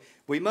 though,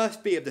 we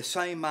must be of the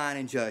same mind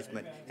and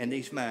judgment in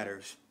these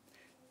matters.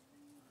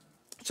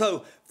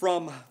 So,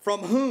 from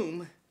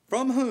whom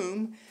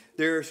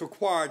there is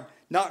required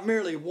not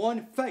merely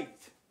one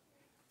faith,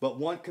 but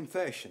one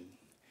confession.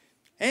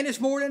 And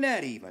it's more than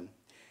that even.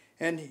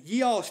 And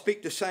ye all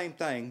speak the same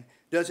thing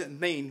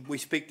doesn't mean we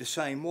speak the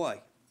same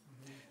way.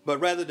 But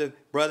rather the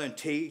brethren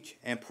teach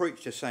and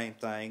preach the same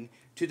thing,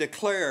 to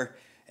declare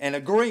an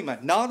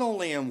agreement not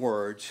only in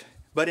words,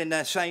 but in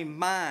that same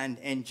mind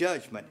and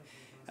judgment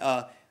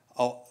of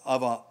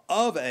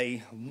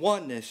a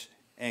oneness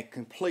and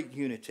complete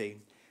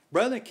unity.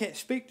 Brethren can't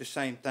speak the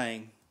same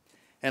thing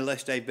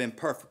unless they've been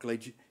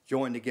perfectly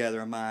joined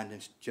together in mind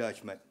and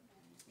judgment.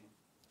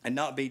 And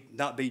not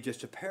be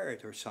just a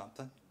parrot or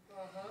something.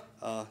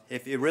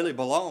 If it really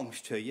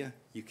belongs to you,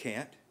 you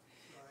can't.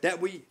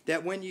 That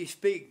when you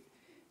speak,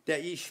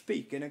 that ye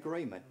speak in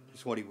agreement,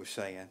 is what he was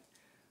saying.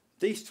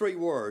 These three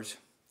words,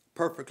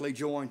 perfectly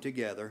joined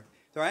together,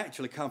 they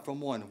actually come from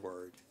one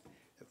word.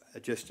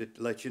 Just to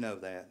let you know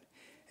that.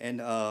 And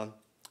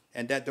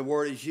that the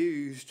word is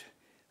used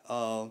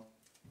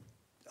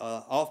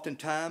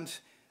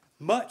oftentimes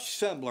much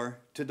similar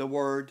to the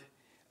word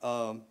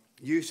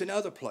used in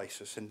other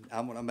places. And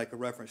I want to make a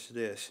reference to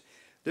this.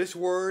 This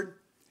word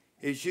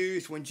is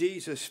used when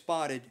Jesus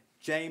spotted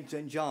James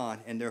and John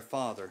and their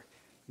father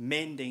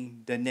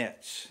mending the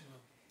nets.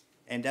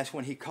 And that's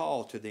when he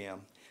called to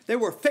them. They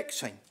were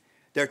fixing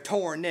their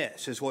torn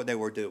nets is what they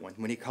were doing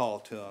when he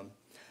called to them.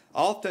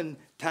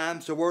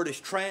 Oftentimes the word is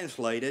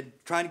translated,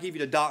 trying to give you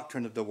the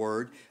doctrine of the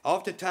word,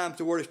 oftentimes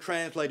the word is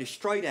translated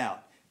straight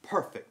out,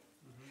 perfect.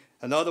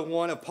 Another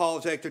one of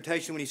Paul's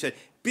exhortation when he said,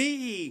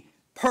 be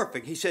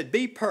perfect. He said,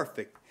 be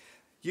perfect.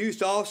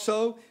 Used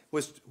also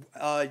was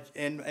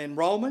in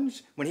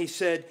Romans when he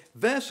said,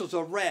 vessels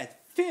of wrath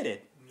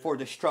fitted for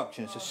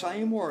destruction. It's the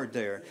same word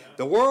there.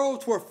 The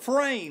worlds were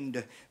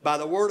framed by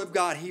the word of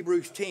God,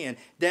 Hebrews 10,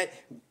 that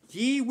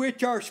ye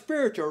which are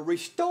spiritual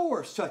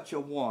restore such a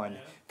one.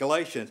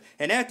 Galatians.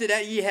 And after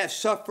that ye have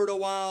suffered a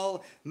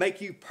while,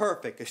 make you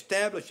perfect,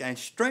 establish and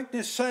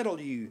strengthen, settle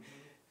you.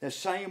 The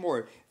same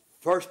word.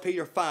 1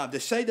 Peter 5. To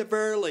say the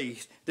very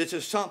least, this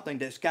is something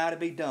that's got to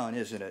be done,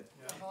 isn't it?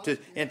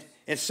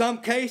 In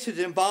some cases,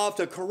 it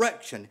involves a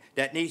correction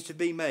that needs to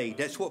be made.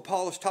 That's what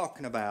Paul is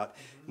talking about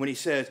when he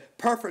says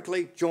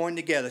perfectly joined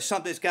together.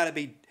 Something that's got to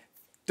be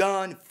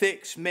done,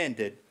 fixed,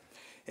 mended.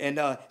 And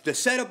to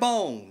set a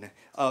bone,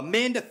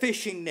 mend a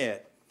fishing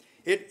net.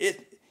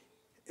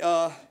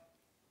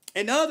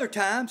 In other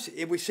times,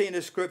 if we see in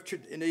the scripture,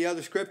 in the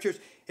other scriptures,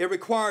 it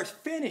requires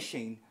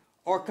finishing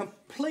or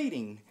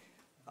completing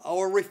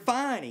or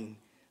refining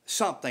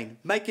something,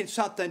 making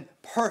something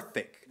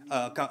perfect,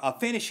 a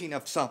finishing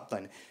of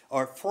something,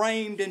 or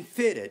framed and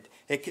fitted.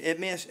 It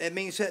means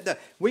that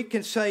we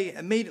can say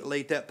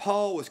immediately that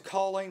Paul was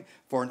calling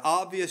for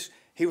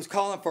he was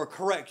calling for a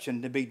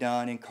correction to be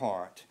done in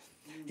Corinth.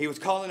 He was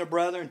calling the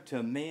brethren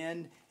to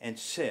mend and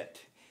set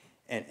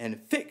and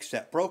fix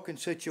that broken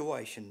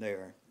situation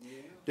there.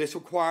 This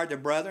required the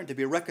brethren to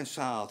be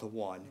reconciled to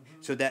one,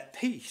 so that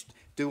peace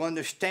through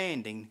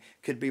understanding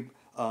could be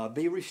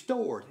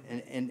restored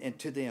and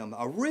to them.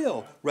 A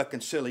real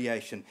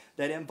reconciliation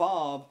that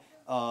involved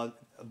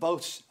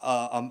both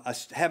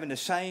having the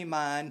same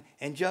mind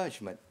and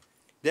judgment.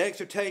 The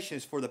exhortation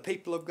is for the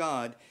people of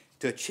God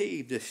to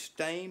achieve this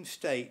same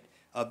state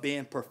of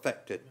being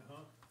perfected,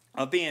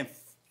 of being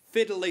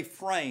fittily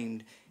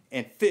framed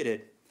and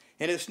fitted.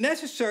 And it's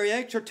necessary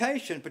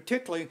exhortation,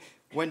 particularly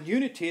when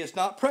unity is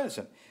not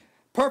present.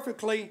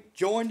 Perfectly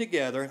joined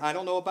together, I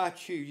don't know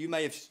about you, you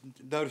may have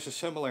noticed a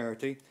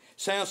similarity,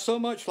 sounds so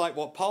much like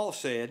what Paul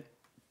said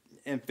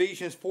in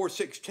Ephesians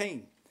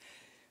 4:16.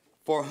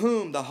 For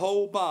whom the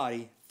whole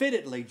body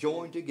fittedly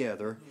joined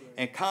together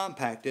and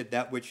compacted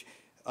that which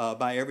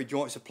by every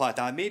joint supplied.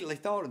 I immediately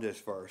thought of this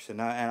verse,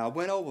 and I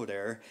went over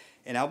there,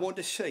 and I wanted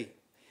to see.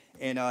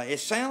 And it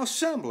sounds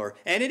similar,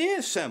 and it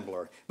is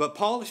similar. But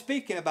Paul is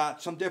speaking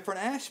about some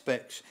different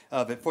aspects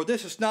of it. For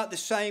this is not the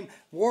same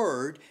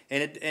word,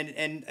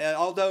 and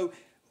although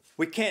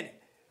we can't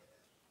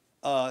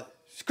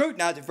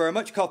scrutinize it very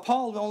much, because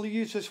Paul only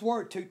used this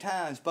word 2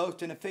 times,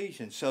 both in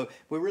Ephesians. So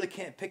we really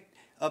can't pick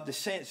up the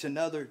sense in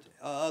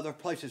other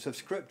places of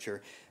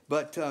Scripture.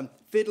 But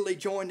fittily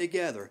joined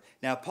together.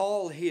 Now,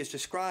 Paul, he is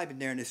describing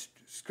there in this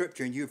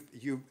Scripture, and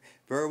you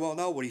very well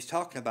know what he's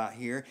talking about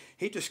here.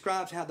 He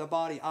describes how the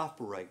body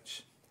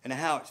operates and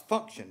how it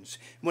functions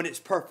when it's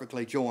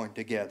perfectly joined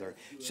together.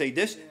 See,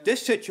 this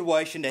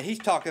situation that he's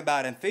talking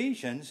about in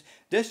Ephesians,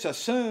 this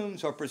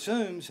assumes or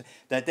presumes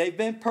that they've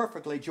been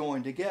perfectly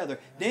joined together.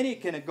 Then he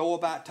can go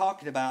about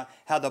talking about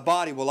how the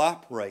body will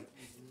operate.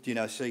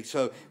 See,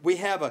 so we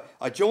have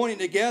a joining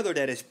together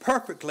that is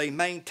perfectly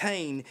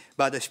maintained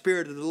by the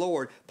Spirit of the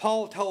Lord.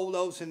 Paul told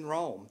those in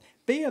Rome,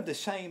 be of the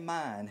same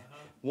mind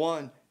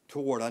one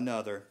toward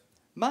another.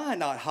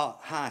 Mind not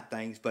high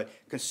things, but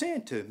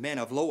consent to men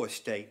of low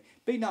estate.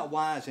 Be not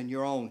wise in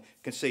your own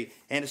conceit.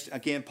 And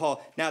again,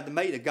 Paul, now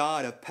may the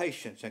God of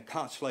patience and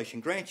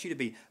consolation grant you to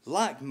be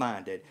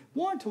like-minded,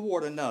 one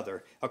toward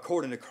another,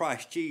 according to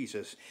Christ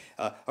Jesus.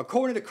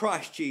 According to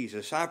Christ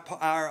Jesus,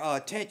 our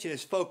attention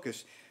is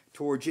focused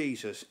toward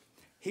Jesus.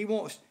 He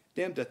wants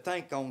them to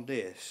think on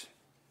this.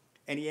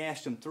 And he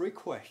asked them 3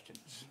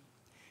 questions.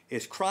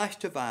 Is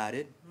Christ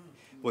divided?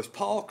 Was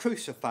Paul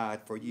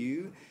crucified for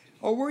you?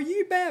 Or were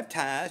you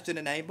baptized in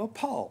the name of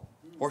Paul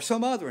or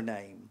some other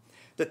name?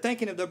 The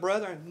thinking of the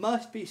brethren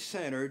must be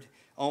centered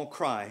on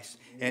Christ,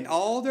 and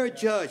all their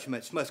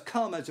judgments must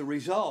come as a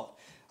result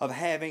of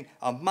having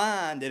a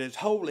mind that is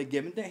wholly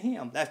given to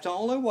Him. That's the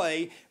only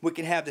way we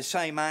can have the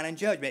same mind and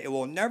judgment. It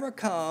will never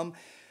come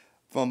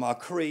from a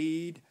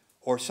creed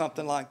or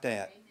something like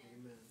that.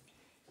 Amen.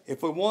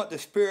 If we want the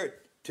Spirit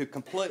to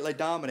completely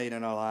dominate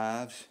in our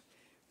lives,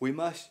 we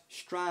must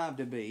strive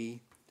to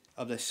be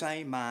of the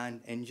same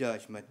mind and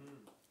judgment.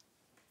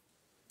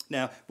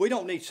 Now, we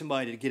don't need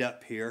somebody to get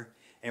up here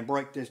and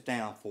break this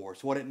down for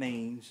us, what it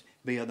means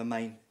be of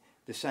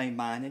the same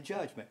mind and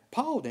judgment.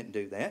 Paul didn't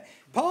do that.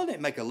 Paul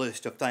didn't make a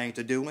list of things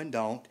to do and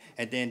don't,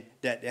 and then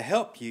that to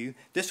help you.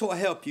 This will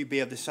help you be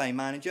of the same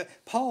mind and judgment.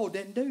 Paul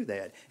didn't do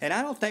that, and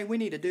I don't think we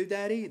need to do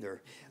that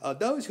either.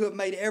 Those who have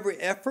made every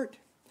effort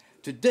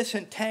to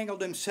disentangle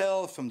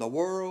themselves from the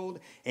world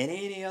and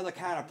any other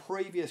kind of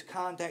previous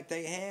contact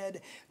they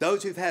had,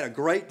 those who've had a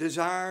great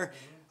desire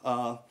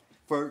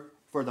for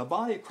the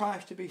body of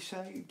Christ to be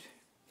saved,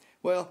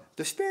 well,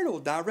 the Spirit will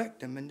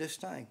direct them in this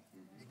thing.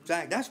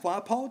 Exactly. That's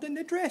why Paul didn't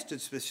address the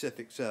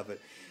specifics of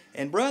it.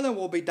 And brethren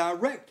will be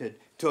directed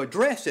to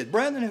address it.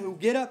 Brethren who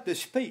get up to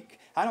speak,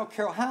 I don't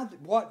care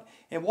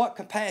in what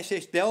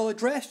capacity, they'll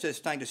address this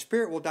thing. The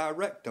Spirit will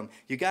direct them.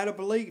 You got to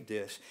believe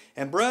this.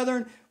 And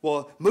brethren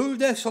will move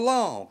this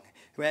along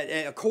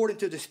according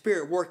to the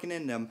Spirit working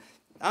in them.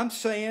 I'm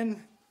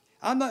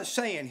not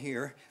saying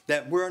here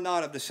that we're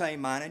not of the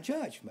same mind and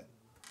judgment.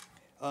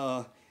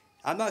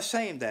 I'm not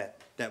saying that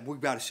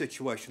we've got a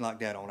situation like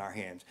that on our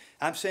hands.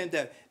 I'm saying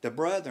that the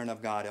brethren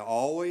of God are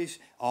always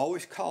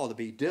called to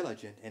be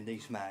diligent in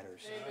these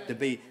matters, to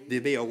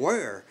be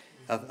aware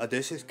of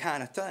this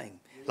kind of thing.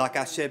 Like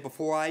I said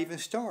before I even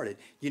started,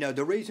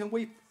 the reason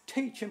we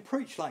teach and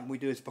preach like we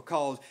do is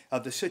because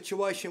of the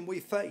situation we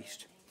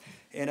faced.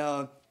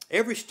 And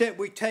every step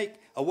we take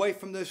away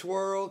from this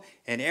world,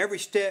 and every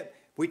step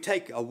we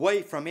take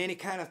away from any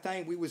kind of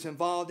thing we was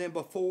involved in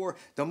before,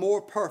 the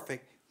more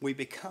perfect we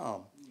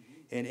become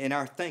in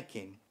our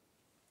thinking.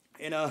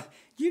 And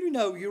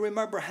you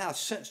remember how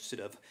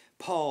sensitive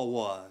Paul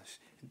was.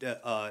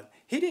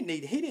 He didn't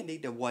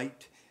need to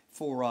wait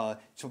for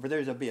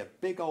there to be a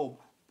big old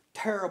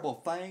terrible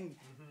thing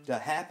to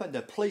happen.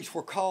 The police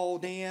were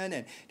called in,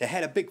 and they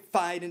had a big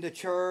fight in the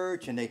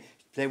church, and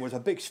there was a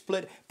big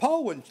split.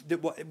 Paul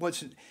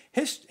wasn't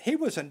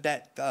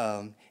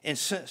that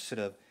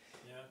insensitive.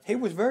 Yeah. He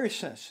was very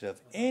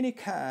sensitive. Any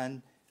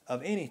kind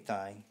of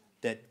anything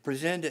that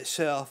presented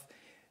itself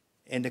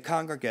in the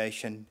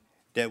congregation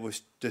that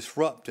was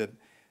disruptive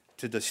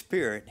to the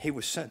Spirit, he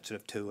was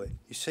sensitive to it.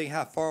 You see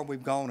how far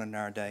we've gone in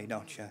our day,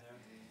 don't you?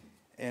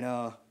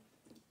 And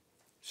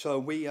so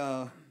we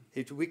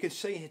can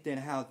see then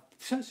how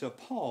sensitive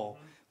Paul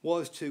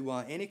was to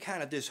any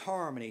kind of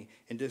disharmony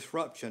and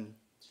disruption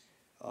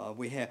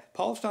we have.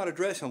 Paul's not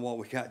addressing what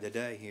we got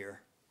today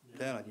here. I'm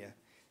telling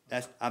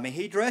you,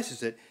 he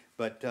addresses it,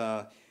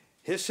 but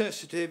his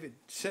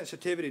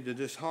sensitivity to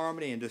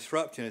disharmony and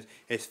disruption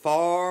is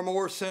far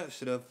more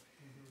sensitive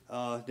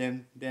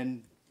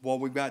than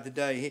what we've got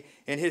today.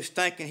 In his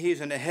thinking,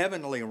 he's in the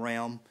heavenly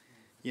realm,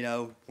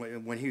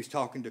 when he was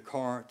talking to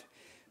Corinth.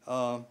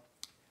 I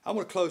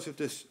want to close with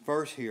this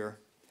verse here.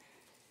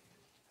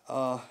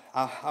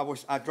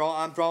 I'm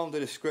drawn to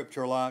the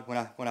Scripture a lot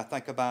when I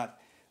think about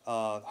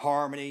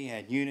harmony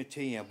and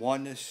unity and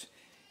oneness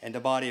and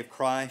the body of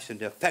Christ and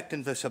the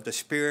effectiveness of the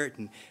Spirit,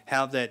 and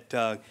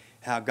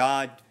how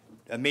God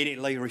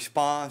immediately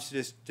responds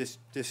to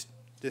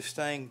this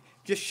thing.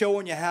 Just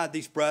showing you how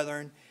these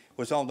brethren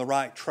was on the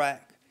right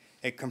track.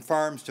 It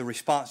confirms the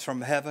response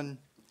from heaven.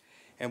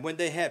 And when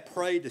they had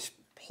prayed, this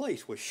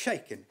place was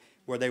shaken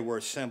where they were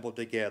assembled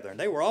together. And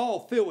they were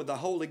all filled with the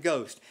Holy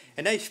Ghost.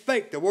 And they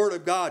spake the word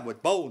of God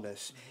with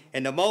boldness.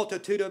 And the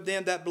multitude of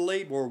them that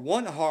believed were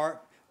one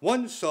heart,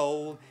 one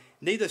soul.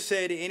 Neither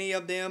said any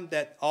of them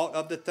that aught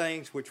of the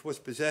things which was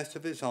possessed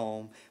of his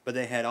own, but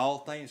they had all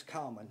things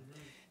common.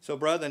 So,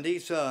 brethren,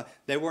 these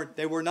they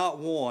were not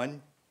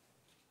one,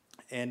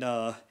 and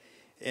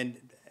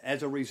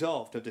as a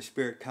result of the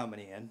Spirit coming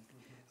in,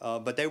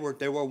 but they were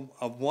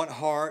of one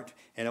heart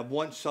and of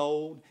one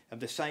soul, of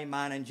the same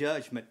mind and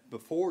judgment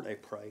before they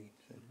prayed.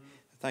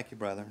 Thank you,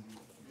 brethren.